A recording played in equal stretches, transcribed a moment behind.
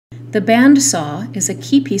The bandsaw is a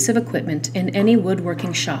key piece of equipment in any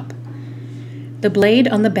woodworking shop. The blade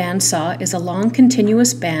on the bandsaw is a long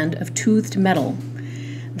continuous band of toothed metal.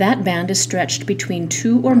 That band is stretched between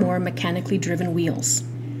two or more mechanically driven wheels.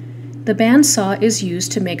 The bandsaw is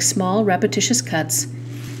used to make small repetitious cuts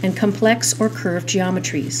and complex or curved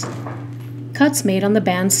geometries. Cuts made on the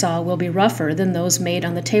bandsaw will be rougher than those made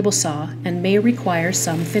on the table saw and may require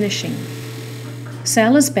some finishing.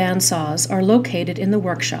 SALA's bandsaws are located in the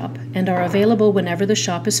workshop and are available whenever the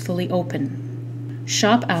shop is fully open.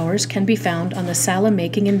 Shop hours can be found on the SALA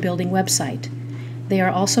Making and Building website. They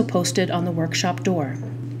are also posted on the workshop door.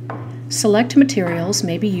 Select materials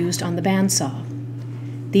may be used on the bandsaw.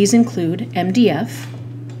 These include MDF,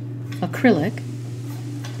 acrylic,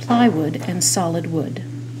 plywood, and solid wood.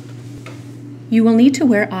 You will need to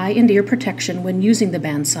wear eye and ear protection when using the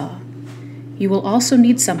bandsaw. You will also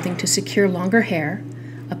need something to secure longer hair,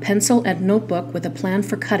 a pencil and notebook with a plan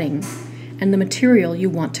for cutting, and the material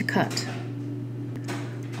you want to cut.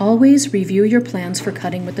 Always review your plans for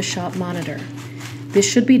cutting with the shop monitor. This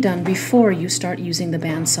should be done before you start using the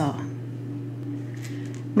bandsaw.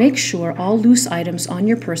 Make sure all loose items on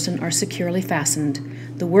your person are securely fastened,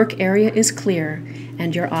 the work area is clear,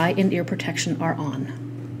 and your eye and ear protection are on.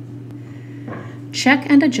 Check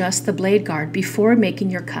and adjust the blade guard before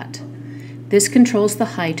making your cut. This controls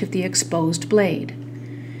the height of the exposed blade.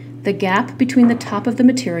 The gap between the top of the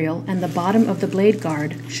material and the bottom of the blade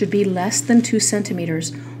guard should be less than 2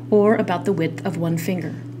 centimeters or about the width of 1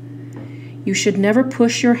 finger. You should never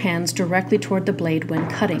push your hands directly toward the blade when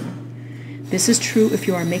cutting. This is true if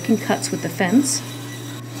you are making cuts with the fence,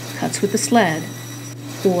 cuts with the sled,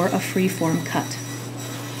 or a free-form cut.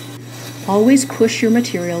 Always push your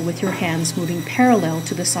material with your hands moving parallel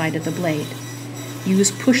to the side of the blade.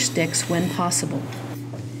 Use push sticks when possible.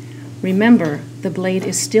 Remember, the blade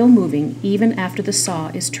is still moving even after the saw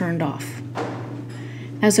is turned off.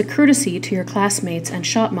 As a courtesy to your classmates and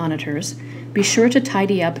shop monitors, be sure to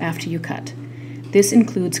tidy up after you cut. This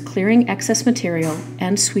includes clearing excess material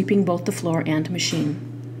and sweeping both the floor and machine.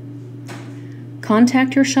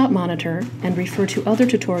 Contact your shop monitor and refer to other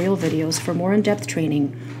tutorial videos for more in-depth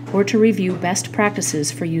training or to review best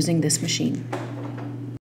practices for using this machine.